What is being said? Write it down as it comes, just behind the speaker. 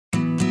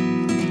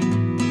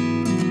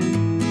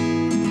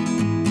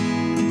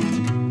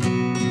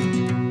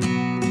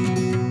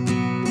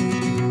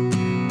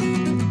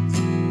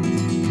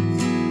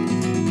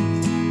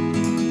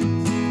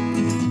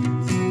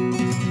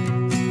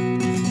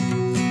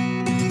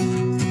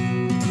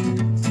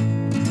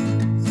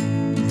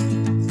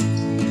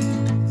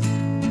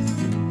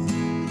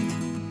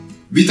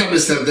Witamy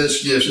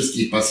serdecznie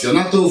wszystkich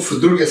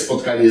pasjonatów. Drugie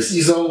spotkanie z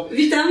Izą.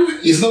 Witam.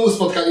 I znowu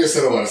spotkanie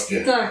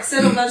serowarskie. Tak,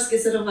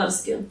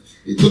 serowarskie.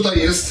 I tutaj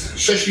jest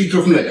 6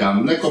 litrów mleka.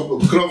 Mleko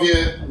krowie,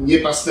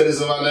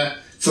 niepasteryzowane.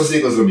 Co z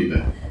niego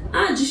zrobimy?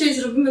 A dzisiaj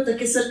zrobimy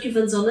takie serki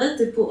wędzone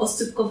typu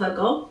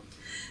oscypkowego.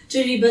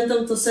 Czyli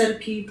będą to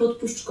serki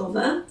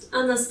podpuszczkowe,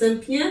 a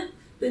następnie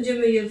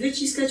będziemy je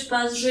wyciskać,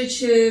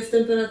 parzyć w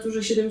temperaturze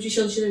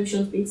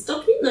 70-75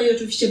 stopni, no i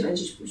oczywiście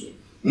wędzić później.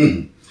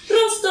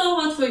 Prosto,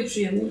 łatwo i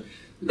przyjemnie.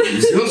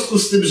 W związku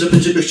z tym, że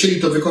będziemy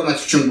chcieli to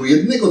wykonać w ciągu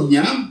jednego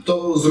dnia,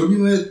 to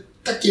zrobimy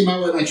takie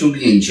małe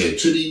naciągnięcie,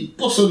 czyli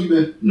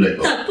posolimy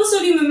mleko. Tak,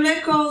 posolimy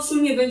mleko,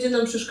 sól nie będzie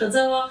nam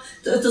przeszkadzała,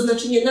 to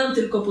znaczy nie nam,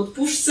 tylko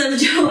podpuszczce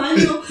w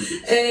działaniu.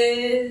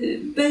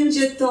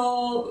 Będzie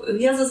to,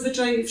 ja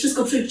zazwyczaj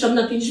wszystko przeliczam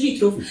na 5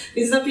 litrów,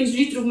 więc na 5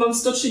 litrów mam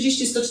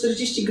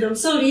 130-140 gram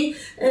soli.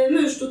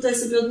 My już tutaj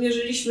sobie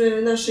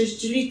odmierzyliśmy na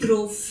 6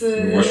 litrów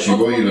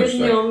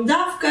odpowiednią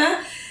dawkę.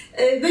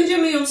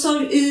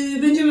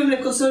 Będziemy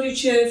mleko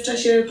solić w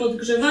czasie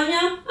podgrzewania,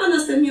 a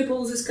następnie po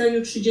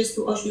uzyskaniu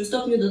 38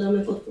 stopni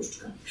dodamy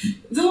podpuszczkę.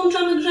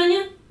 Wyłączamy grzanie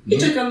i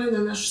czekamy na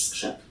nasz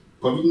skrzep.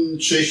 Powinien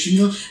 30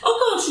 minut?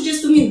 Około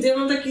 30 minut. Ja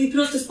mam taki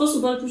prosty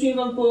sposób, ale później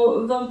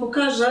wam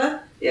pokażę,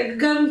 jak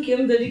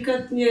garnkiem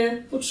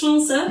delikatnie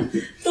potrząsę,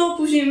 to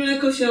później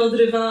mleko się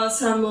odrywa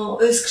samo,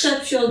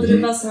 skrzep się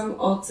odrywa sam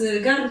od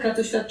garnka.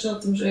 To świadczy o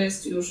tym, że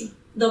jest już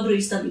dobry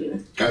i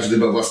stabilny. Każdy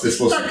ma własny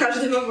sposób. Tak,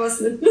 każdy ma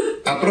własny.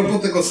 A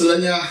propos tego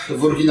solenia,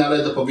 w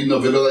oryginale to powinno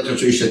wyglądać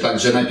oczywiście tak,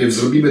 że najpierw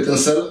zrobimy ten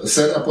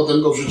ser, a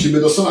potem go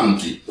wrzucimy do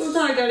solanki. No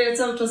tak, ale ja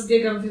cały czas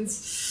biegam,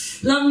 więc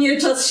dla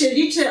mnie czas się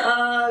liczy,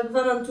 a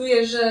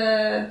gwarantuję,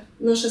 że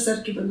nasze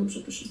serki będą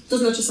przepyszne. To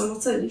znaczy sam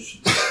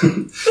ocenisz.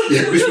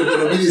 Jakbyśmy to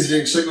robili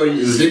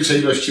z większej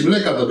ilości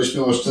mleka, to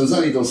byśmy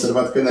oszczędzali tą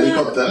serwatkę na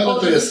ricotę, ale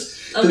to jest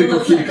tylko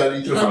kilka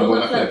litrów albo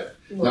na chleb.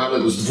 No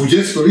ale z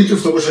 20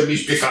 litrów to muszę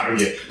mieć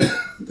piekarnię.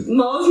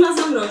 Można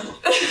zamrozić.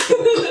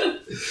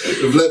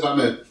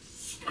 Wlewamy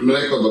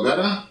mleko do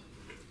gara.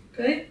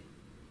 Okej.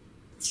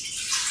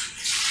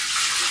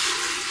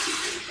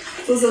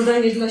 To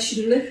zadanie dla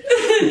silnych.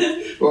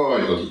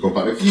 Oj, to tylko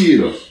parę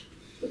kilo.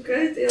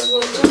 Okej, to ja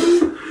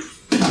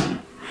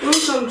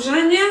włączam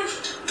grzanie.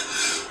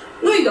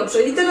 No i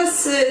dobrze, i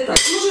teraz tak,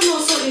 możemy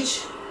osolić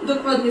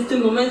dokładnie w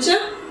tym momencie.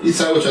 I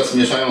cały czas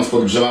mieszając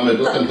podgrzewamy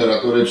do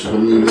temperatury,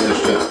 przypomnijmy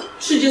jeszcze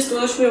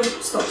 38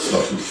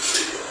 stopni.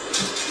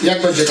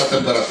 Jak będzie ta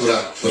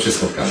temperatura, to się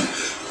spotkamy.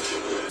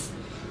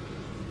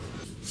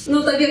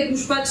 No tak jak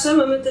już patrzę,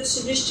 mamy te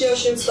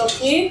 38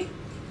 stopni.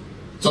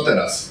 Co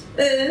teraz?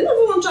 No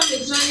wyłączamy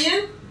grzanie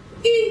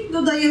i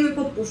dodajemy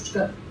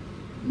podpuszczkę.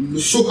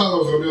 Sucha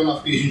rozrobiona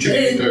w 50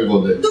 ml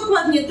wody.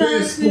 Dokładnie tak. To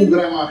jest pół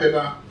grama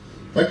chyba.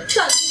 Tak?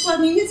 Tak,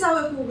 dokładnie,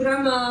 niecałe pół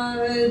grama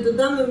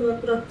dodamy,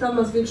 akurat ta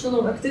ma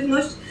zwiększoną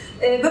aktywność.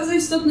 Bardzo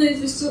istotne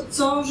jest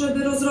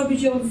żeby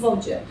rozrobić ją w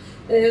wodzie.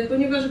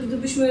 Ponieważ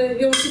gdybyśmy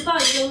ją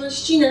sypali, ona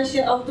ścina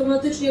się,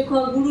 automatycznie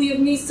koaguluje w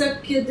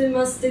miejscach, kiedy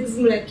ma styk z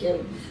mlekiem,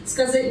 z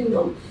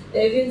kazeiną.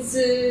 Więc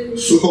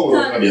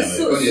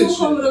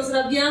suchą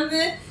rozrabiamy,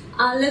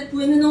 ale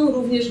płynną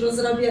również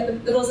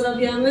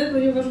rozrabiamy,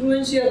 ponieważ w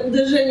momencie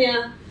uderzenia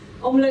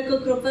o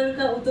mleko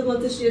kropelka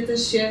automatycznie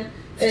też się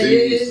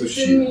w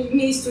tym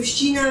miejscu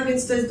ścina,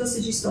 więc to jest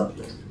dosyć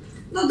istotne.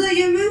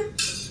 Dodajemy.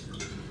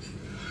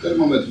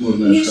 Termometr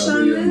można jeszcze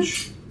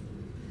wyjąć.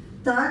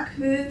 Tak.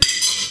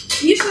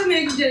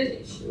 Mieszamy jak gdzieś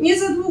nie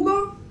za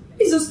długo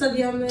i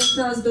zostawiamy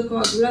czas do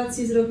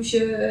koagulacji, zrobi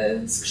się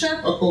skrzep.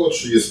 Około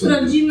 30 minut.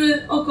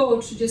 Sprawdzimy około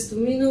 30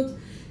 minut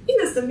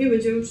i następnie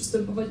będziemy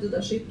przystępować do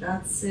dalszej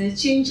pracy.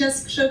 Cięcia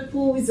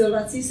skrzepu,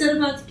 izolacji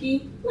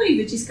serwatki, no i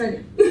wyciskania.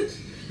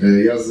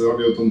 Ja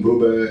zrobię tą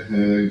próbę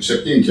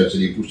trzepnięcia,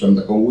 czyli puszczam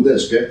taką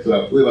łódeczkę,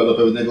 która pływa do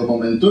pewnego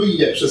momentu i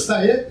jak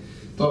przestaje,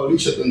 to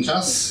liczę ten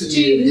czas.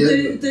 Czyli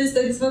to jest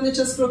tak zwany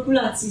czas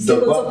flokulacji, z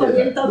tego co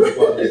pamiętam.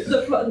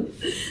 Dokładnie.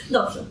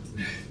 Dobrze.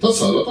 To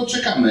co? No to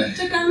czekamy.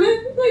 Czekamy,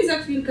 no i za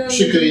chwilkę...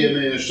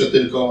 Przykryjemy jeszcze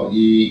tylko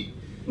i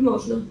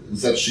można.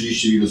 Za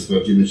 30 minut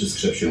sprawdzimy, czy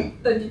skrzep się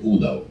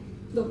udał.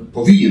 Dobra.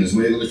 Powinien. Z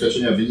mojego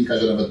doświadczenia wynika,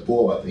 że nawet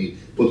połowa tej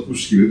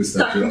podpuszczki by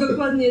wystarczyła. Tak,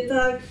 dokładnie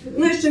tak.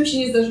 No jeszcze mi się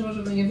nie zdarzyło,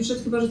 żeby nie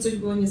wyszedł, chyba że coś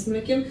było nie z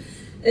mlekiem.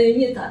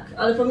 Nie tak,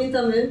 ale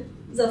pamiętamy,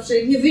 zawsze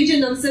jak nie wyjdzie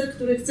nam ser,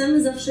 który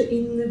chcemy, zawsze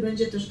inny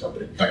będzie też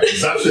dobry. Tak,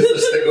 zawsze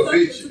też z tego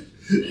wyjdzie.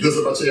 Do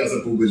zobaczenia za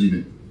pół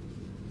godziny.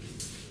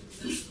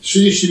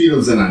 30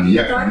 minut za nami.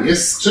 Jak tam?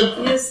 Jest skrzep?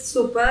 Jest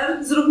super.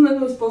 Zróbmy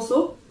mój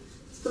sposób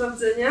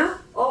sprawdzenia.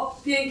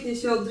 O, pięknie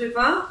się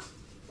odrywa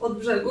od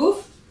brzegów.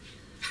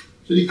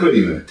 Czyli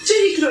kroimy.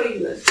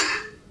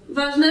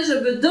 Ważne,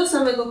 żeby do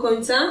samego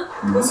końca,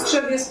 bo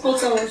skrzep jest po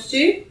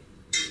całości.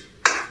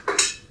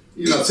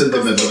 I na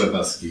centymetrowe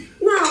paski.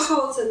 Na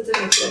około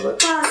centymetrowe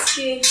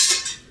paski.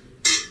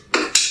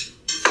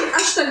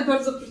 Aż tak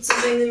bardzo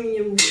precyzyjnymi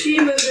nie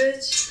musimy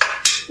być.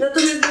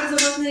 Natomiast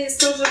bardzo ważne jest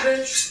to,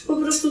 żeby po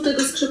prostu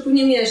tego skrzepu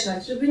nie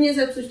mieszać, żeby nie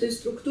zepsuć tej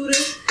struktury.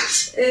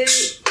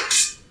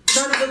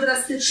 Bardzo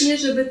drastycznie,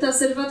 żeby ta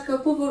serwatka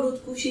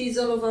powolutku się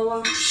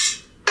izolowała,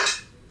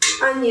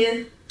 a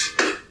nie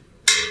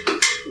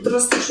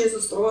drastycznie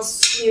została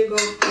z niego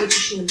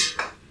wyciśnięta.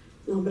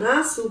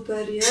 Dobra,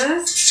 super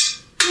jest.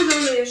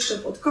 Dodamy jeszcze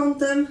pod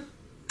kątem.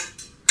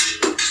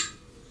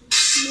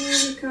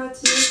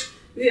 Delikatnie.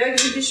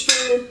 Jak widzisz,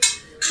 fajny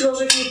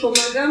nożek mi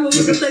pomaga.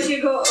 Może do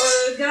takiego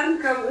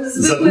garnka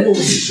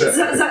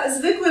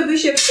zwykły by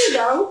się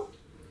przydał.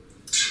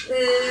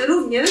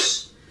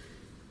 Również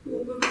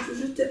mógłby być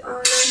użyty,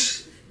 ale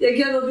jak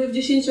ja robię w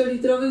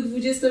 10-litrowych,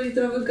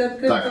 20-litrowych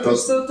garnkach, tak,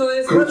 to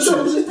jest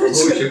bardzo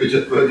użyteczne. Musi być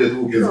odpowiednio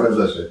długie,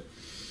 zgadza się.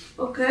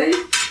 Okej.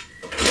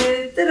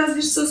 Teraz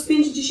wiesz co, z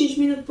 5-10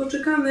 minut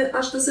poczekamy,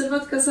 aż ta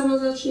serwatka sama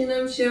zacznie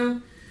nam się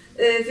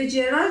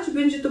wydzielać.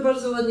 Będzie to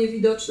bardzo ładnie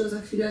widoczne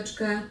za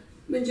chwileczkę.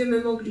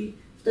 Będziemy mogli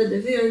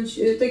wtedy wyjąć,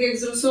 tak jak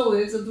z rosołu,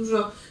 jak za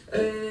dużo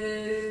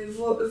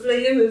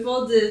wlejemy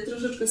wody,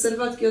 troszeczkę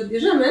serwatki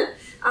odbierzemy,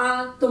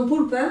 a tą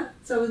pulpę,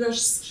 cały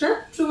nasz skrzep,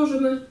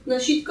 przełożymy na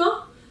sitko,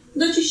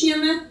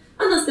 dociśniemy,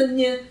 a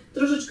następnie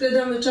troszeczkę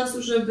damy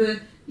czasu, żeby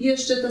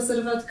jeszcze ta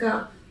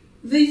serwatka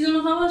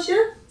wyizolowała się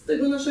z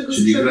tego naszego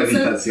czyli skrzepu.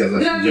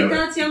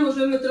 grawitacja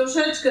możemy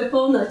troszeczkę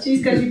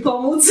ponaciskać i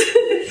pomóc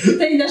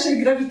tej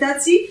naszej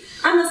grawitacji,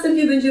 a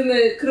następnie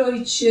będziemy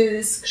kroić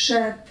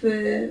skrzep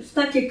w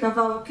takie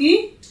kawałki,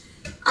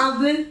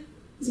 aby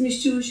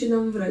zmieściły się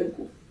nam w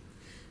ręku.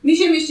 Mi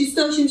się mieści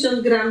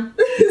 180 gram,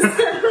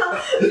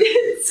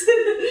 więc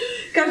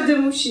każdy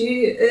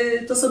musi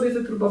to sobie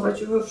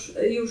wypróbować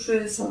już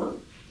sam.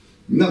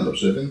 No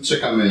dobrze, więc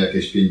czekamy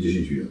jakieś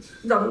 5-10 minut.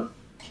 Dobra.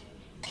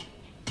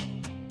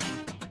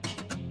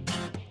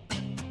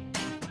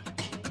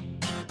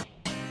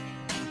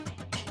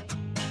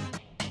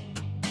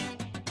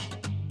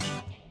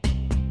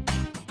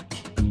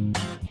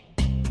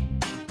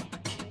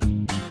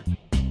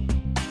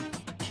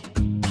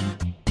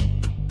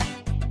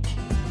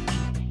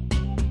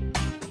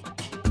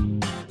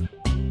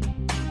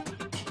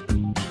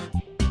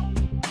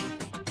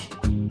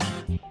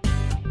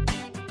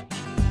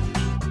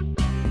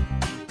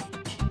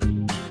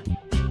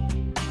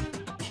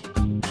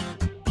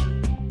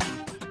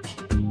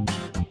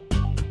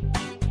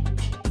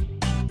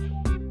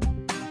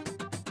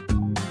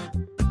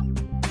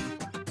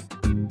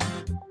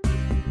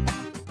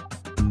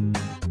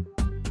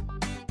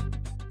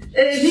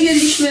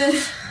 Wyjęliśmy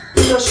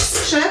nasz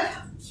skrzep.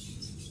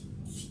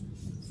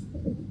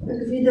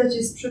 Jak widać,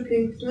 jest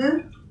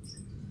przepiękny.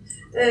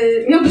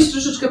 Miałbyś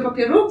troszeczkę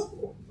papieru?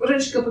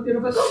 Ręcznika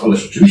papierowego?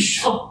 Ależ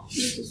oczywiście. O,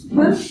 to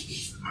super.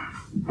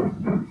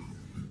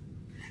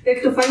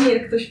 Jak to fajnie,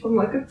 jak ktoś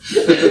pomaga.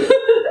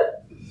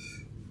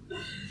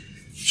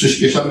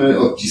 Przyspieszamy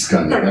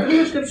odciskanie, tak?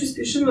 Troszeczkę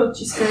przyspieszymy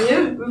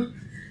odciskanie.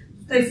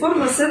 Tutaj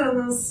forma sera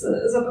nas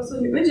za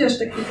bardzo nie będzie aż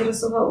tak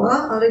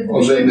interesowała, ale gdybyśmy...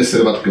 Ogrzejmy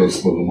serwatkę od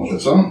spodu może,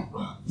 co?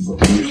 Bo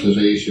to myślę,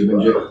 że jej się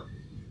będzie...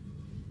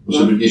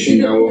 Żeby nie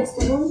sięgało...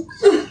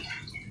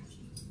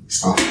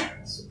 O,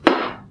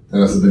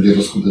 teraz będzie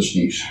to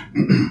skuteczniejsze.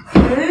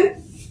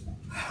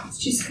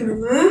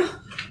 Wciskamy.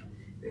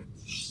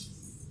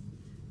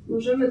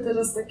 Możemy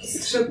teraz taki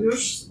skrzep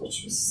już,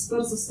 jest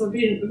bardzo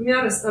stabilny, w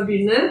miarę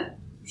stabilny,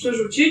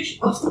 przerzucić.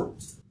 O,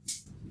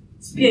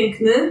 jest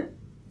piękny.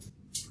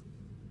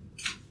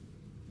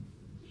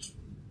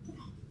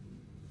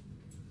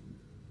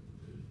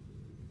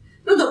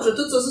 No dobrze,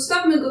 to co,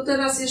 zostawmy go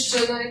teraz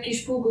jeszcze na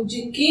jakieś pół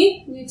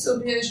godzinki. Niech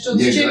sobie jeszcze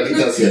odcieknie. Niech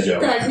grawitacja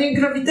działa. Tak, niech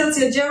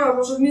grawitacja działa,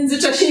 może w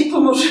międzyczasie jej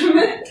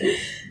pomożemy.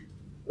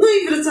 No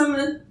i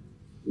wracamy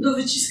do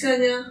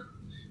wyciskania.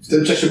 W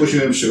tym czasie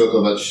musimy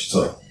przygotować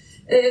co?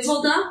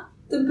 Woda,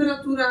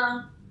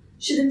 temperatura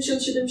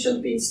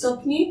 70-75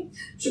 stopni.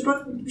 W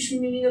przypadku, gdybyśmy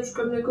mieli na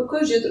przykład mleko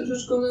kozie,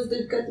 troszeczkę ono jest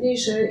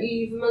delikatniejsze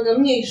i wymaga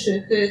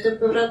mniejszych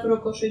temperatur,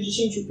 około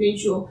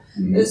 65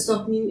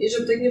 stopni,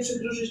 żeby tak nie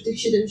przekroczyć tych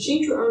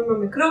 70, ale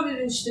mamy krowie,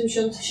 więc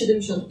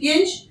 70-75.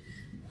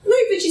 No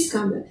i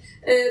wyciskamy.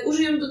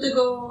 Użyjemy do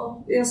tego,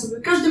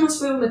 każdy ma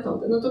swoją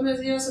metodę,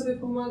 natomiast ja sobie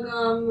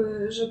pomagam,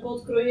 że po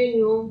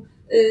odkrojeniu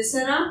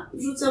sera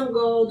wrzucam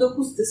go do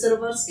chusty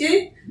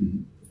serowarskiej.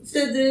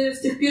 Wtedy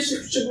w tych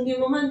pierwszych szczególnie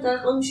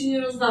momentach on mi się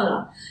nie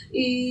rozwala.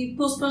 I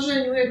po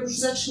sparzeniu, jak już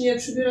zacznie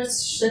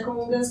przybierać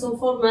taką gęstą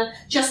formę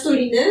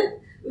ciastoliny,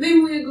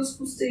 wyjmuję go z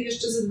chusty i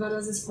jeszcze ze 2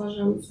 razy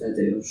sparzam,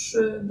 wtedy już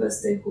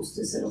bez tej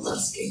chusty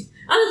serowarskiej.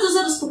 Ale to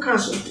zaraz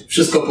pokażę.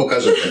 Wszystko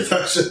pokażemy,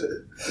 także...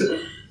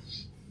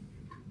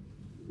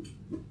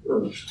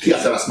 No. Ja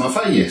teraz mam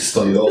fajnie,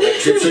 stoję,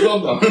 jak się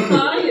przyglądam.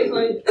 Fajnie.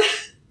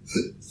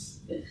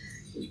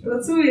 Ktoś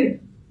pracuje.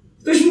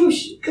 Ktoś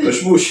musi.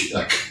 Ktoś musi,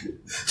 tak.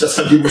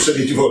 Czasami muszę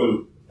mieć wolę.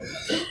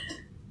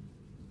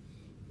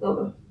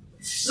 Dobra.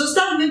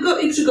 Zostawmy go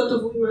i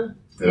przygotowujmy.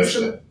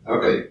 Resztę.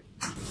 Okej.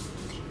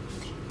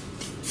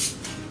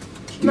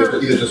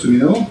 Ile czasu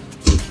minęło?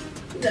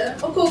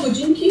 Około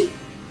godzinki.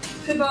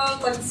 Chyba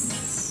tak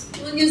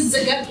nie z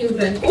zegarkiem w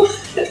ręku.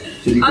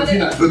 Czyli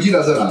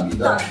godzina za nami,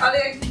 tak? Tak, ale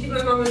jak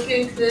widzimy, mamy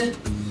piękny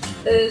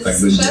tak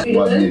skrzep. będzie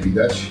ładnie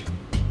widać.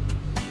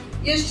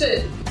 Jeszcze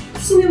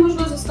w sumie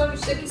można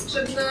zostawić taki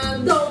skrzep na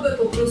dobę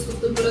po prostu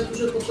w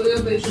temperaturze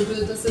pokojowej,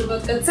 żeby ta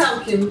serwatka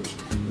całkiem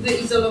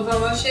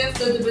wyizolowała się,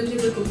 wtedy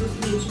będziemy po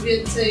prostu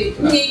mieć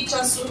mniej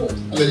czasu.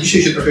 Ale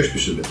dzisiaj się trochę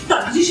śpieszymy.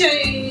 Tak,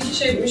 dzisiaj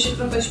my się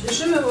trochę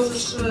śpieszymy,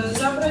 możesz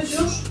zabrać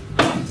już.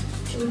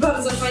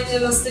 Bardzo fajny,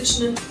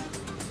 elastyczny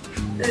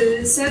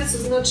ser, co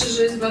znaczy,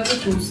 że jest bardzo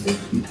tłusty.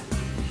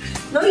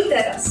 No i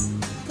teraz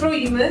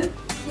kroimy,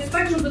 nie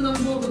tak, żeby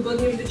nam było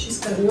wygodnie w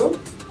wyciskaniu.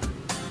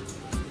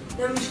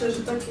 Ja myślę, że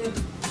takie...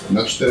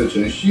 Na 4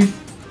 części?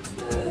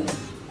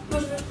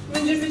 Może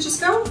będziesz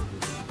wyciskał?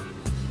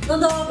 No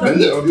dobra.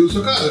 Będę robił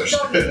co każesz.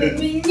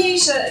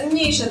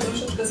 Mniejsze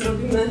troszeczkę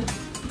zrobimy.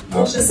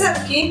 Nasze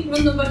serki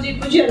będą bardziej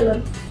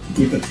podzielne.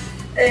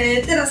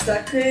 Teraz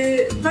tak,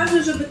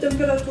 ważne, żeby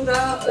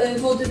temperatura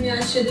wody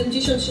miała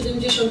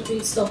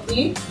 70-75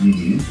 stopni,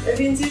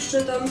 więc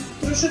jeszcze tam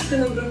troszeczkę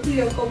nam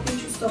brakuje, około 5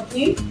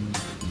 stopni.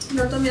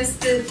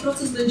 Natomiast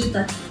proces będzie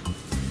taki.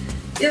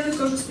 Ja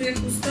wykorzystuję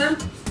chustę,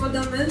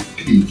 wkładamy.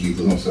 Klinki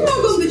to są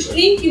serowe. Mogą być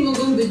klinki,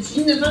 mogą być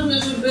inne,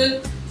 ważne, żeby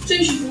w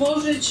czymś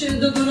włożyć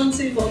do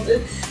gorącej wody.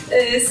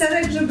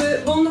 Serek,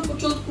 bo on na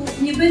początku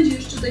nie będzie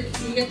jeszcze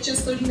taki jak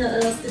ciastolina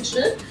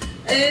elastyczny,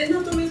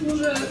 natomiast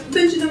może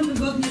będzie nam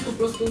wygodnie po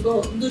prostu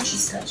go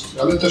dociskać.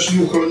 Ale też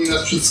nie uchroni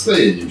nas przed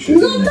sklejeniem się.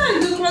 No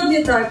tak,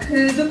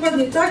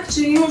 dokładnie tak,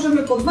 czyli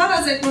możemy po 2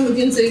 razy, jak mamy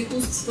więcej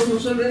chust, to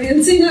możemy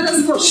więcej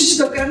naraz włożyć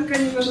do garnka,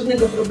 nie ma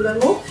żadnego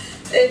problemu.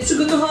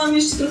 Przygotowałam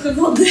jeszcze trochę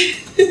wody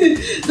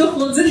do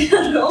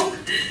chłodzenia rąk,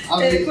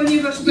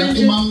 ponieważ ja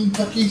tu mam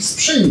taki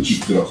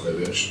sprzęcik trochę,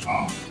 wiesz.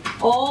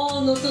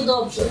 O, no to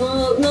dobrze,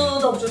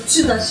 no dobrze,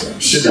 przyda się.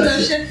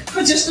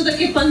 Chociaż to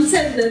takie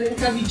pancerne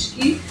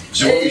rękawiczki.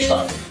 Czy mówisz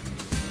tak?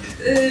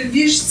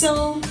 Wiesz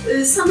co,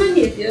 sama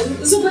nie wiem,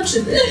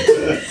 zobaczymy.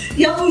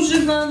 Ja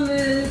używam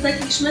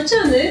takich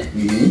szmacianych,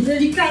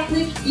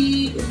 delikatnych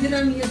i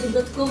ubieram je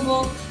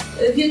dodatkowo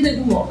w jedne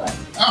gumowe.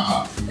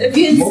 Aha.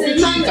 Więc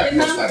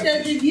mam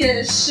wtedy,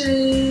 wiesz,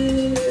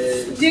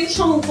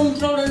 większą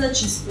kontrolę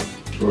nacisku.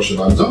 Proszę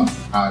bardzo.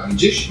 A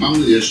gdzieś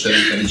mamy jeszcze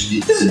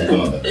rękawiczki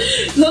silikonowe.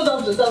 No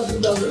dobrze.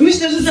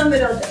 Myślę, że damy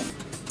radę.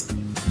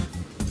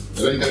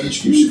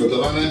 Rękawiczki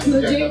przygotowane. No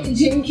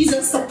dzięki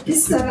za takie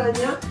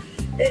starania.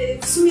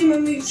 W sumie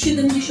mamy już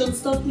 70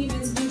 stopni,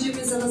 więc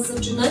będziemy zaraz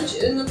zaczynać.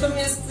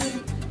 Natomiast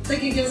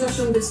tak jak ja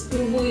zawsze mówię,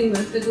 spróbujmy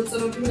tego, co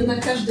robimy na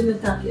każdym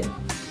etapie.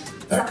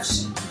 Tak. Zawsze.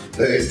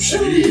 To jest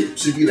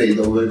przywilej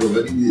domowego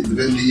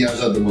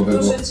wędliniarza,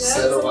 domowego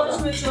serowara.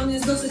 Zobaczmy, czy on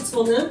jest dosyć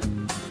słony.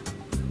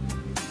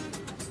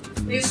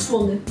 Jest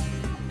słony.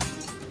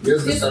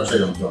 Jest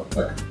wystarczająco,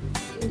 tak.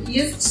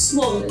 Jest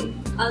słony,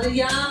 ale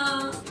ja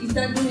i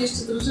tak bym jeszcze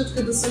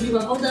troszeczkę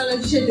dosoliła wodę, ale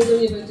dzisiaj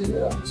tego nie będziemy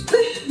robić.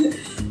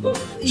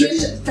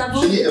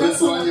 Czyli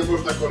ewentualnie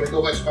można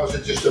korygować,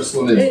 parzyć jeszcze w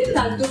słonym.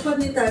 Tak,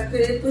 dokładnie tak,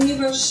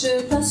 ponieważ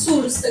ta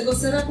sól z tego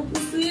sera po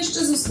prostu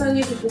jeszcze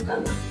zostanie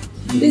wypłukana.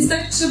 Więc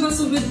tak trzeba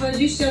sobie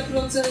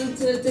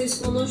 20% tej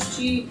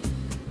słoności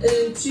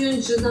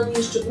przyjąć, że nam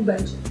jeszcze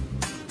ubędzie.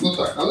 No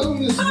tak, ale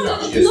on jest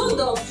strasznie. No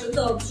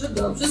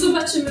dobrze.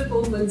 Zobaczymy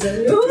po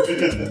wędzeniu.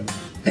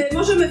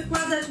 Możemy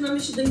wkładać, mamy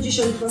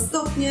 72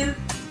 stopnie.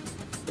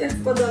 Jak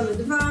wkładamy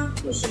 2,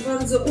 proszę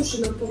bardzo,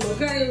 uszy nam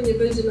pomagają, nie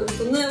będzie nam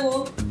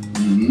tonęło.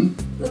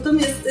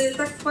 Natomiast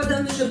tak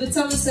wkładamy, żeby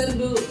cały ser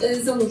był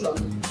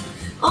zanurzony.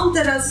 On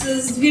teraz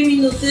z 2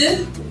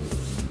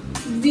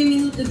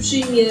 minuty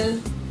przyjmie,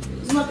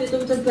 złapie tą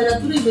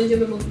temperaturę i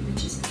będziemy mogli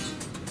wyciskać.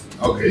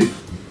 Okej.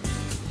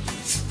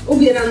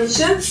 Ubieramy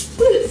się.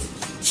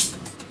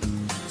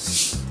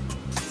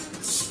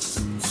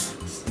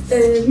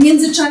 W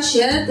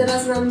międzyczasie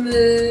teraz nam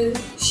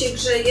się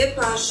grzeje,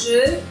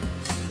 parzy.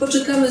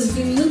 Poczekamy z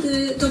 2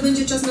 minuty, to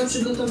będzie czas na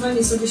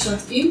przygotowanie sobie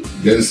siatki.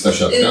 Gęsta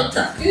siatka?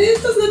 Tak,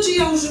 to znaczy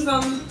ja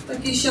używam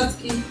takiej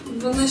siatki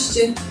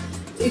 12,5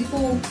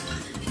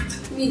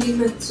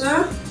 mm.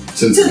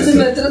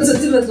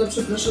 Centymetra,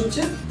 przepraszam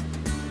cię.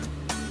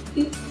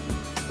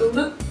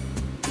 Dobra.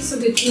 I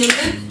sobie tniemy.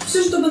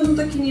 Myślę, że to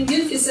będą takie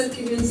niewielkie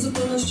serki, więc w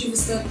zupełności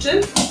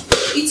wystarczy.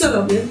 I co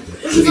robię?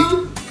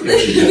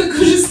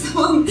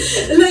 Wykorzystałam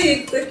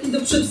lejek taki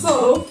do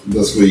przetworów.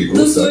 Do słoików.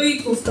 Do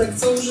słoików, tak,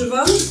 co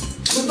używam.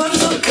 Bo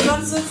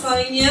bardzo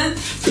fajnie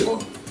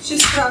się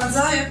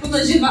sprawdza jako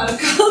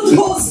naziewarka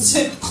do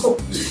oscypku.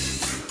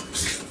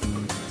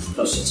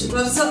 Proszę cię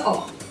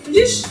bardzo.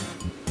 Widzisz?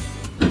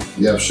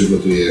 Ja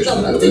przygotuję jeszcze.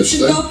 Dobra, ty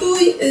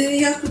przygotuj.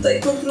 Ja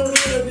tutaj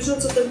kontroluję na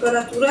bieżąco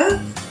temperaturę.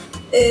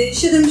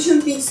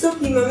 75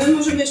 stopni mamy,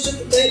 możemy jeszcze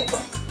tutaj...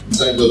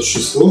 Daj do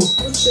 300.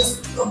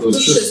 Do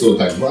 300,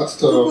 tak, ład,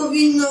 to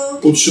powinno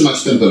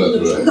utrzymać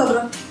temperaturę.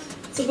 Dobra,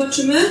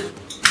 zobaczymy.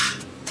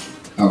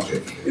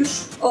 Okej.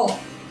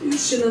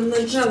 Już się nam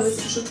nagrzały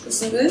troszeczkę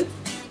sery.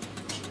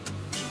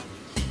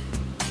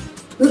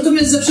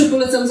 Natomiast zawsze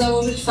polecam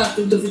założyć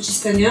fartuch do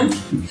wyciskania,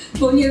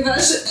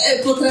 ponieważ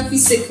potrafi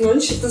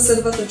syknąć ta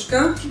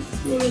serwateczka.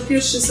 Mamy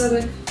pierwszy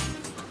serek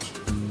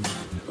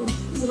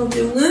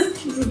zrobiony,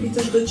 drugi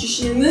też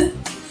dociśniemy.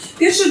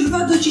 Pierwsze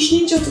 2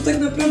 dociśnięcia to tak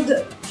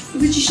naprawdę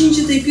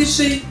wyciśnięcie tej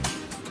pierwszej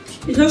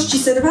ilości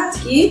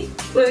serwatki,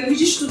 bo jak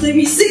widzisz tutaj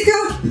mi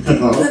syka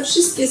na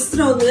wszystkie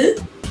strony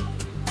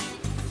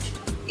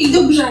i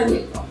dogrzanie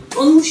go.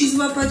 On musi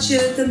złapać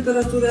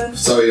temperaturę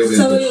w całej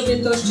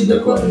objętości.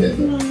 Dokładnie.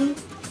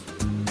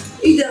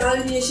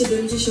 Idealnie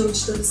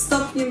 74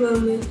 stopnie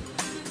mamy.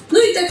 No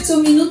i tak co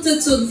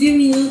minutę, co 2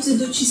 minuty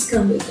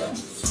dociskamy to.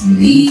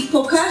 I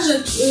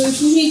pokażę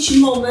później Ci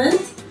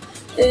moment,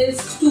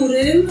 w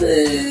którym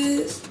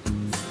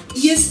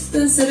jest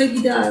ten serek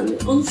idealny.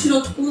 On w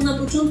środku na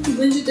początku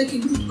będzie taki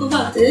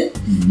grudkowaty,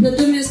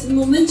 natomiast w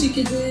momencie,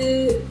 kiedy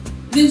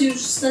będzie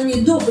już w stanie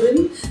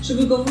dobrym,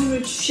 żeby go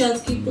włożyć w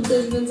siatki i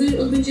poddać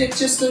wędzeniu, on będzie jak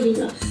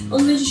ciastolina.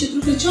 On będzie się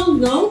trochę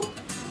ciągnął,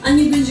 a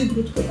nie będzie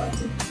grudkowaty.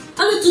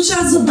 Ale to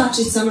trzeba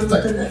zobaczyć samemu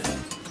ten efekt.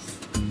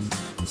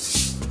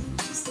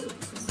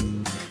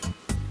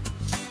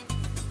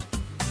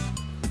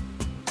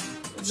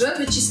 Dobrze,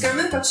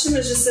 wyciskamy,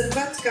 patrzymy, że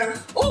serwatka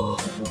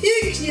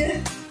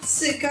pięknie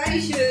syka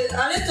i się,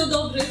 ale to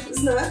dobry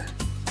znak.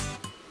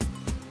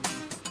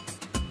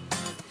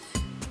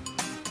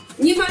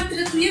 Nie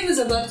maltretujemy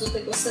za bardzo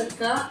tego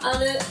serka,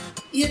 ale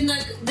jednak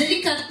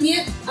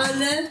delikatnie,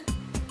 ale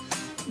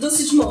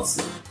dosyć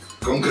mocno.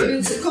 Konkretnie.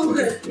 Więc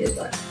konkretnie,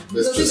 tak.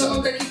 Dlatego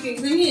mam takie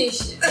piękne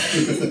mięśnie.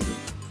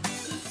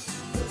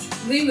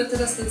 Wyjmę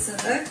teraz ten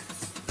serek.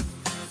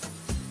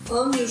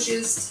 On już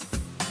jest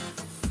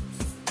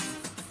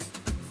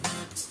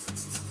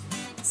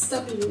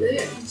stabilny,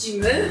 jak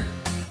widzimy.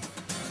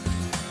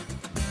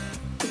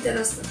 I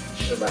teraz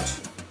tak,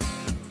 zobaczmy.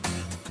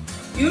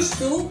 Już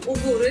tu u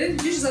góry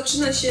gdzieś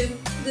zaczyna się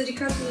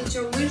delikatnie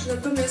ciągnąć,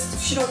 natomiast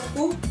w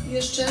środku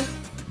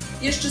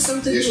jeszcze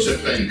są te grudki. Jeszcze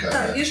pęka.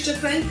 Tak, jeszcze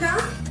pęka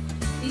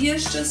i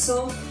jeszcze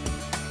są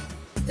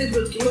te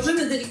grudki.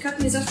 Możemy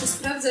delikatnie zawsze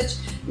sprawdzać,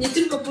 nie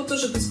tylko po to,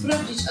 żeby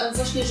sprawdzić, ale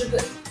właśnie, żeby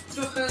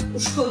trochę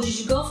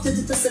uszkodzić go.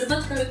 Wtedy ta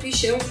serwatka lepiej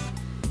się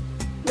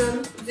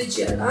nam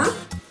wydziela.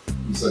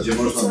 W zasadzie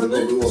można by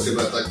go było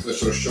chyba tak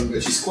też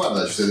rozciągać i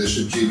składać, wtedy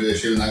szybciej by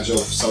się nagrzał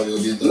w całej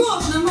objętości.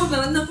 Można,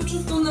 ale na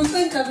początku on nam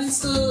pęka, więc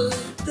to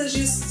też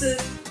jest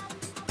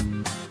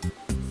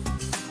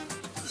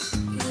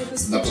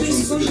na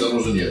początku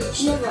wiadomo, że nie da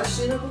się. No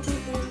właśnie, na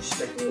początku może się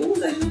tak nie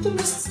udać,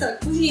 natomiast tak,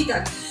 później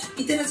tak.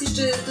 I teraz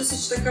jeszcze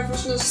dosyć taka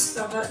ważna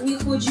sprawa, nie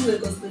chłodzimy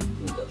go zbyt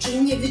długo,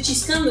 czyli nie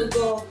wyciskamy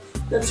go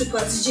na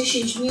przykład z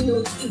 10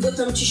 minut i go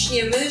tam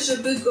ciśniemy,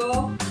 żeby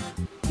go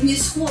nie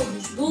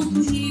schłodzić, bo on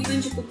później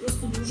będzie po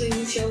prostu dłużej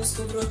musiał z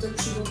powrotem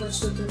przyjmować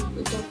tą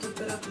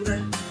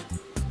temperaturę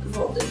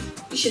wody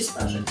i się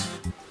starzeć.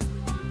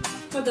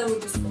 Wkładamy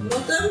go z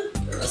powrotem,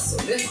 teraz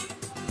sobie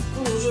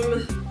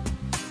położymy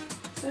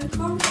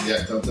ręką.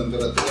 Jak tam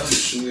temperatura?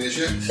 Utrzymuje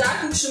się?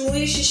 Tak,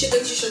 utrzymuje się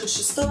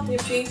 73 stopnie,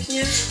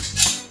 pięknie.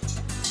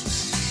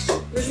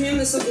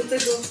 Weźmiemy sobie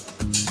tego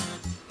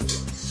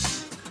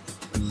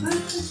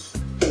kuchenkę,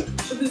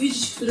 żeby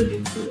wiedzieć, które bie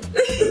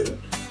które.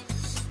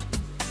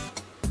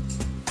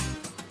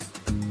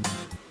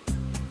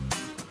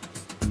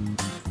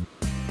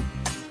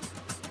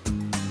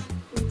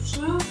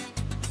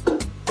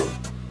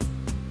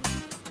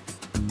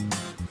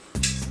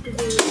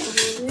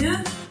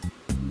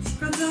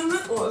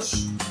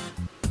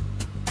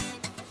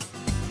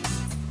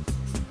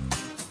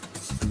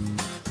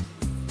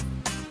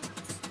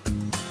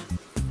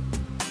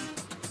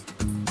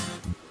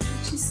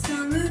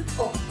 Wciskamy.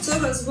 O,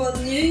 coraz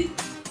ładniej.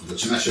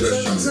 Zaczyna się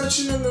rozciągać.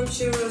 Zaczyna nam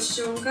się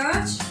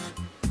rozciągać.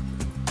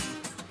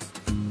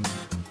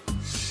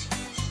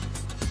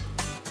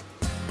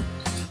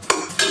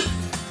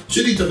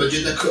 Czyli to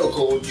będzie tak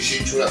około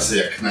 10 razy,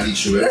 jak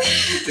naliczyłem.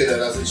 Tyle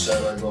razy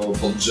trzeba go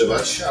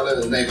podgrzewać,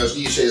 ale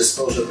najważniejsze jest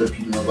to, żeby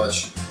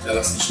pilnować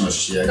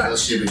elastyczności. Jak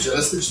zacznie być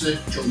elastyczny,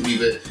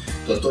 ciągliwy,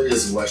 to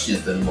jest właśnie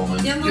ten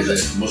moment,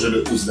 kiedy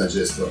możemy uznać, że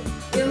jest to.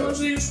 Ja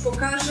może już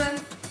pokażę.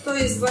 To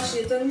jest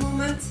właśnie ten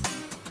moment.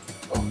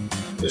 O,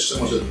 jeszcze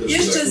może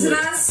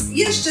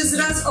jeszcze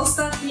raz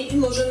ostatni i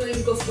możemy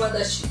już go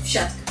wkładać w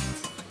siatkę.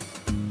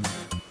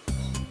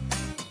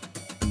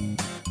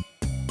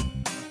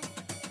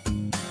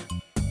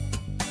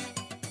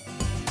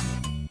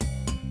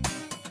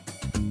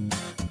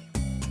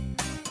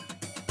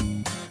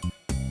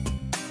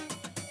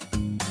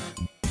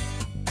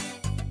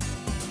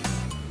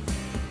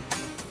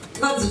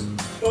 Bardzo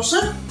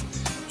proszę.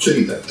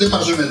 Czyli tak, ty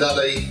parzymy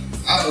dalej,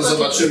 a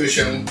zobaczymy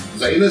się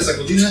za ile? Za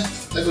godzinę?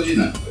 Za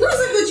godzinę. No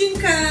za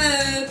godzinkę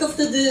to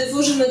wtedy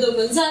włożymy do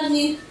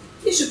wędzarni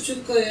i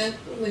szybciutko je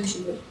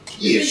wędzimy.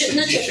 I jeszcze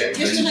na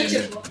ciepło. Jeszcze na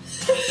ciepło.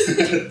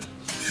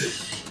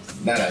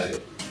 Na razie.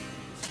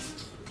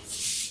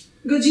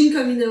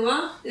 Godzinka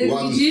minęła,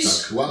 jak widzisz.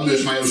 Tak, ładne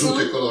już mają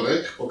żółty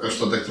kolorek. Pokaż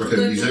to tak trochę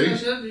bliżej.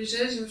 Pokażę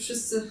bliżej, żeby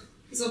wszyscy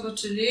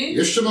zobaczyli.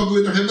 Jeszcze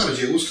mogły trochę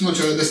bardziej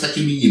uschnąć, ale to jest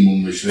takie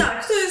minimum, myślę.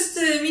 Tak, to jest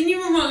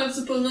minimum, ale w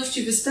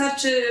zupełności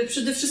wystarczy.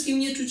 Przede wszystkim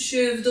nie czuć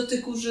w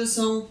dotyku, że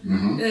są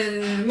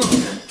mokre.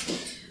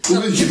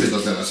 Uwędzimy to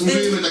teraz.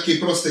 Użyjemy takiej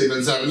prostej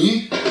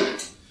wędzarni.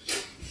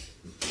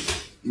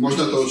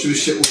 Można to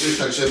oczywiście użyć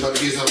także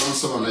bardziej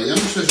zaawansowane. Ja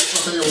myślę, że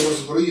trochę ją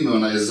rozbroimy,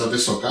 ona jest za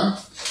wysoka.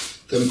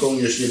 Ten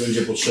kołnierz nie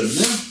będzie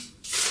potrzebny.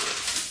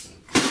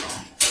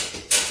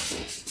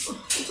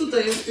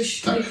 Tutaj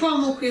jakbyś mi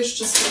pomógł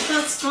jeszcze z tą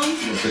tacką.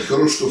 Bo tych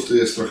kruszków tu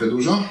jest trochę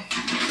dużo.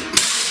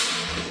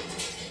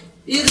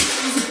 Jeden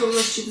w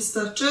zupełności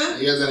wystarczy.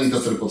 Jeden i to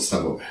ten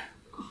podstawowy.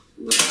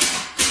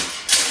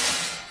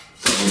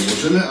 To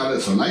odłożymy,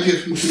 ale co?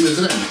 Najpierw musimy z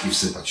ręki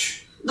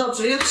wsypać.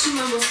 Dobrze, ja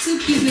trzymam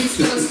oscypki, więc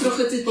teraz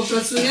trochę ty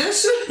popracujesz,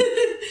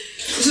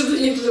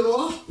 żeby nie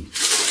było.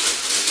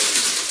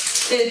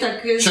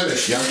 Tak.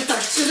 Czereśnia.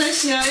 Tak,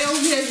 czereśnia. Ja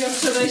uwielbiam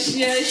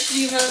czereśnie,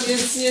 śliwę,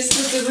 więc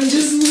niestety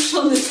będzie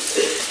zmuszony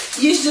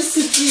jeść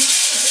oscypki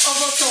z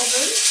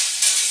owocowym.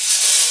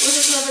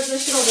 Może nawet na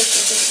środek to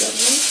tak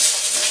dawno.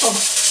 O!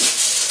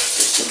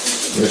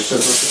 Jeszcze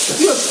troszeczkę?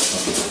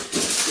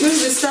 Już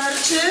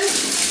wystarczy.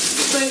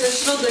 Tutaj na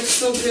środek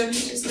sobie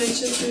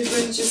najciężej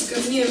będzie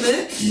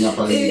zgarniemy. I na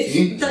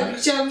palniki.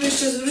 Tak, chciałabym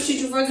jeszcze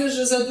zwrócić uwagę,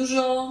 że za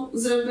dużo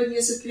zrębek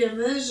nie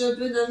sypiemy,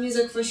 żeby nam nie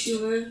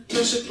zakwasiły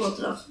naszych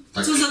potraw.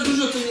 Tak. Co za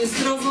dużo, to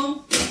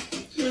niezdrowo.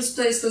 Więc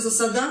tutaj jest ta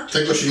zasada.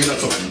 Tego się nie da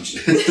cofnąć.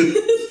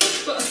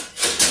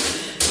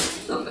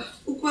 Dobra,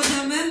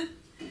 układamy.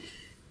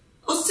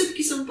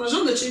 Oscypki są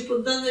parzone, czyli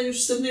poddane już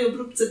wstępnej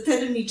obróbce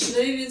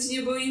termicznej, więc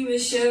nie boimy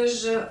się,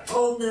 że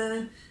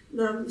one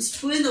nam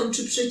spłyną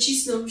czy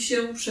przecisną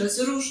się przez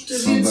ruszty.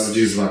 Są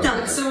bardziej zwarte.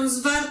 Tak, są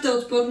zwarte,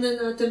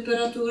 odporne na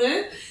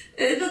temperaturę,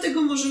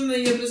 dlatego możemy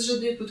je bez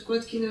żadnej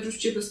podkładki na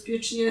ruszcie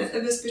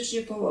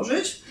bezpiecznie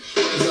położyć.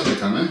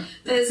 Zamykamy.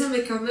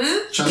 Zamykamy.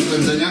 Czas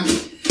wędzenia?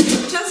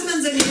 Czas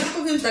wędzenia, ja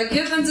powiem tak,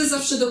 ja wędzę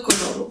zawsze do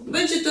koloru.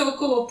 Będzie to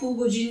około pół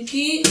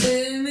godzinki,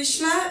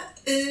 myślę.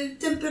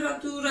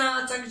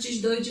 Temperatura tak gdzieś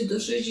dojdzie do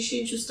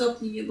 60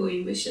 stopni, nie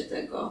boimy się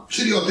tego.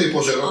 Czyli o tej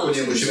porze roku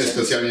nie musimy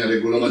specjalnie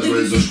regulować, bo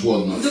jest dość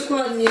chłodno.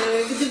 Dokładnie.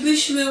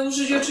 Gdybyśmy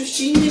użyli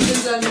oczywiście innych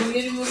wędzarni,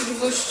 mieli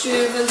możliwość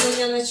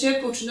wędzenia na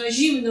ciepło czy na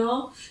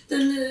zimno,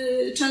 ten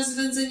czas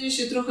wędzenia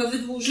się trochę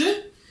wydłuży,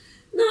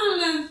 no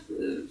ale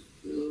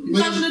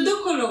ważne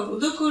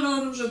do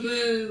koloru,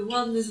 żeby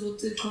ładny,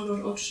 złoty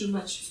kolor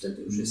otrzymać,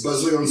 wtedy już jest.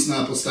 Bazując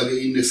na podstawie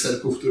innych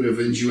serków, które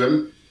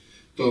wędziłem,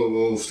 to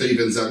w tej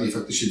wędzarni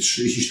faktycznie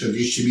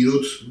 30-40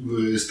 minut,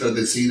 z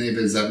tradycyjnej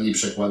wędzarni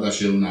przekłada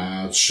się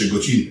na 3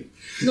 godziny.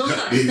 No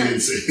tak, mniej tak.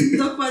 więcej.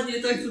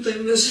 Dokładnie tak, tutaj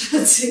masz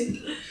rację.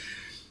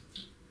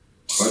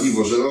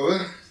 Paliwo żerowe.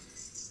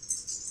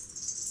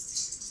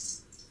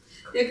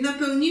 Jak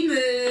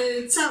napełnimy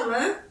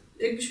całe,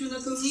 jakbyśmy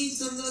napełnili,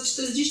 to na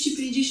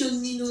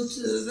 40-50 minut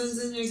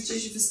wędzenia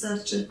gdzieś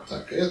wystarczy.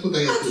 Tak, ja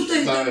tutaj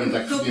dałem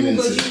tak do mniej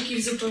pół więcej. godzinki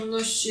w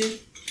zupełności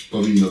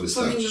Powinno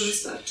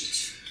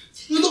wystarczyć.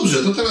 No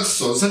dobrze, to teraz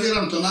co?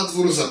 Zabieram to na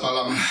dwór,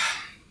 zapalam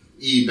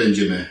i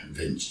będziemy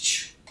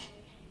wędzić.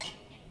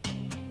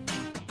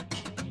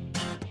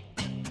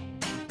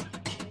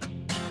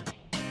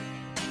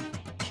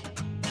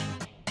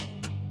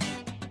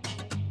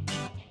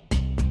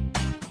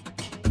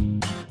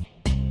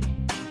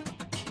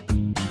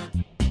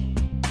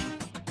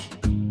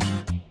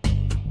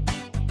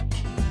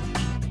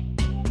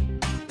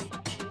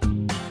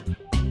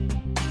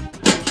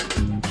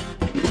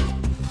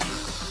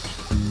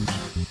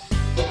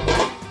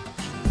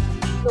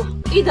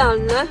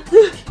 Idealne.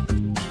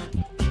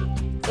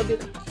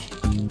 Zabieram.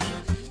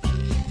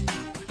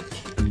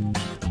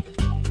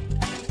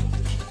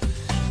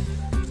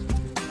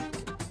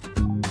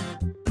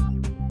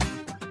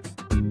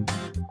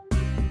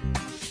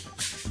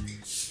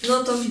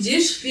 No to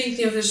widzisz,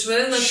 pięknie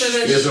wyszły. Na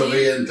Świeżo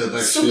wyjęte,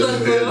 tak. Super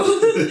było.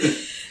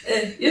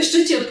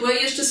 Jeszcze ciepłe,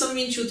 jeszcze są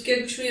mięciutkie.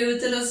 Jakbyśmy je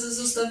teraz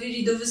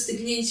zostawili do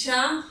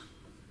wystygnięcia,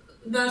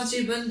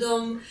 bardziej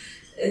będą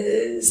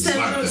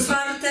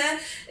zwarte.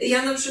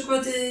 Ja na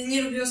przykład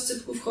nie lubię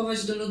oscypków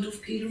chować do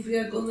lodówki. Lubię,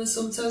 jak one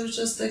są cały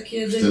czas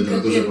takie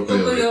delikatnie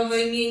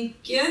pokojowe i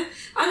miękkie,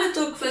 ale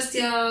to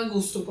kwestia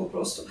gustu po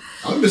prostu.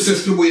 Ale my sobie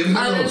spróbujemy na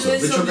Ale my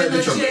sobie na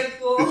wyciągaj.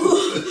 ciepło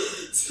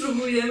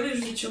spróbujemy, już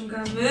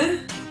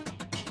wyciągamy.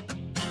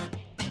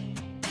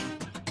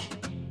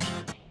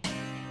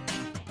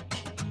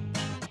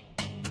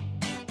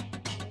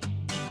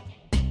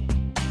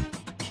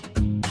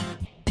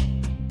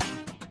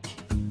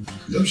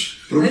 Dobrze,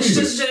 A próbujmy.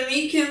 jeszcze z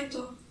dżemikiem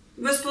to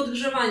bez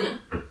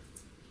podgrzewania.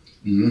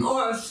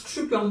 O,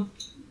 skrzypią.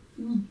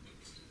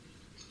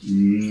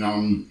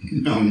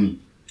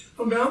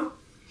 Dobra?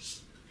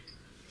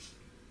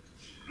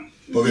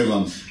 Powiem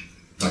wam,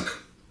 tak,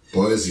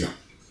 poezja.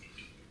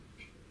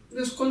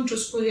 Ja skończę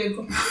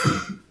swojego.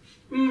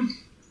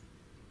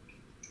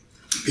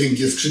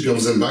 Pięknie skrzypią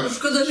w zębach.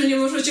 Szkoda, że nie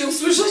możecie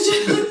usłyszeć.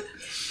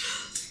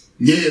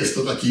 Nie jest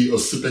to taki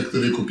oscypek,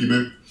 który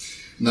kupimy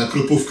na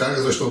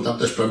krupówkach, zresztą tam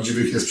też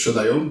prawdziwych nie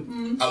sprzedają,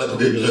 ale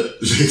powiem,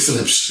 że jest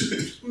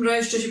lepszy. Dobra,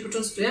 jeszcze się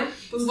poczęstuję.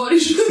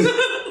 Pozwolisz?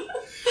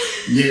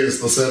 Nie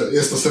jest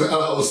to ser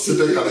ala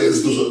oscypek, ale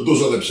jest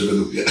dużo lepszy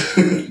według mnie.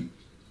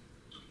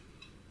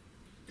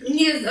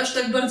 Nie jest aż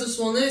tak bardzo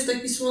słony, jest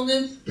taki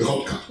słony.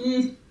 Pychotka.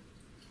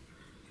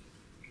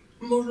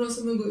 Można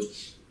samego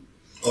jeść.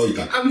 Oj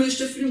tak. A my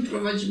jeszcze film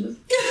prowadzimy.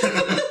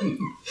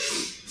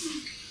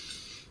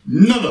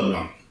 No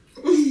dobra.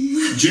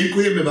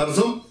 Dziękujemy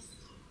bardzo.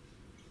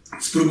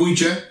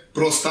 Spróbujcie.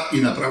 Prosta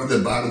i naprawdę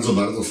bardzo,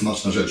 bardzo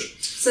smaczna rzecz.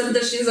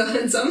 Serdecznie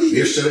zachęcam.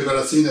 Jeszcze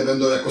rewelacyjne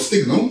będą jak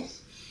ostygną,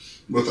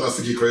 bo teraz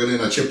taki krojony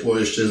na ciepło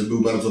jeszcze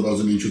był bardzo,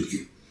 bardzo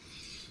mięciutki.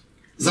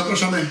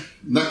 Zapraszamy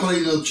na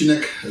kolejny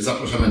odcinek,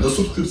 zapraszamy do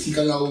subskrypcji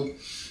kanału.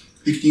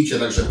 Kliknijcie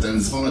także w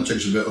ten dzwoneczek,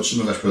 żeby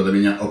otrzymywać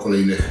powiadomienia o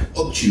kolejnych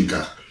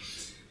odcinkach.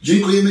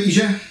 Dziękujemy,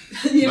 Izie.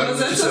 Nie ma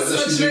za co.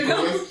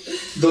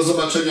 Do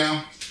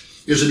zobaczenia.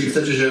 Jeżeli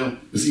chcecie się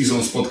z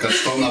Izą spotkać,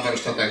 to na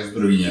warsztatach w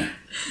Brwinie.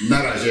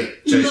 Na razie,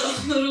 cześć.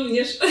 No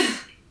również.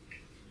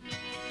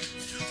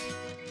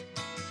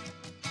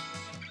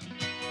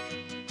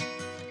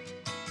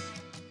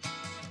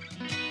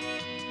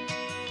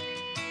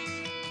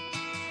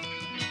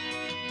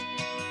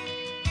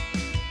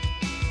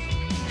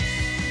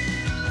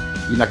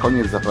 I na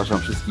koniec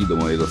zapraszam wszystkich do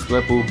mojego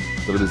sklepu,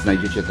 w którym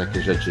znajdziecie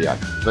takie rzeczy jak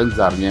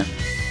wędzarnie,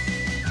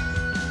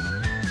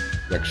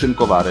 jak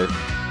szynkowary,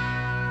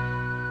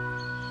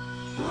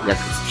 jak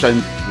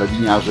sprzęt dla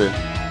winiarzy,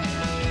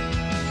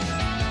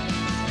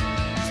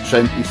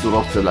 sprzęt i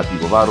surowce dla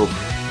piwowarów,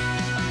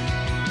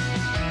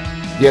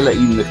 wiele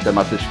innych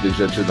tematycznych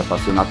rzeczy dla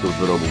pasjonatów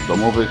wyrobów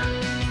domowych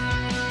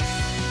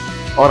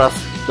oraz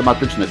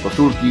tematyczne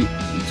koszulki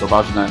i co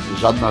ważne,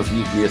 żadna z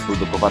nich nie jest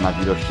produkowana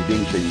w ilości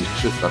większej niż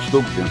 300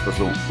 sztuk, więc to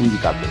są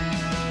unikaty.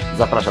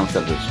 Zapraszam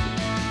serdecznie.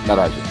 Na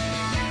razie.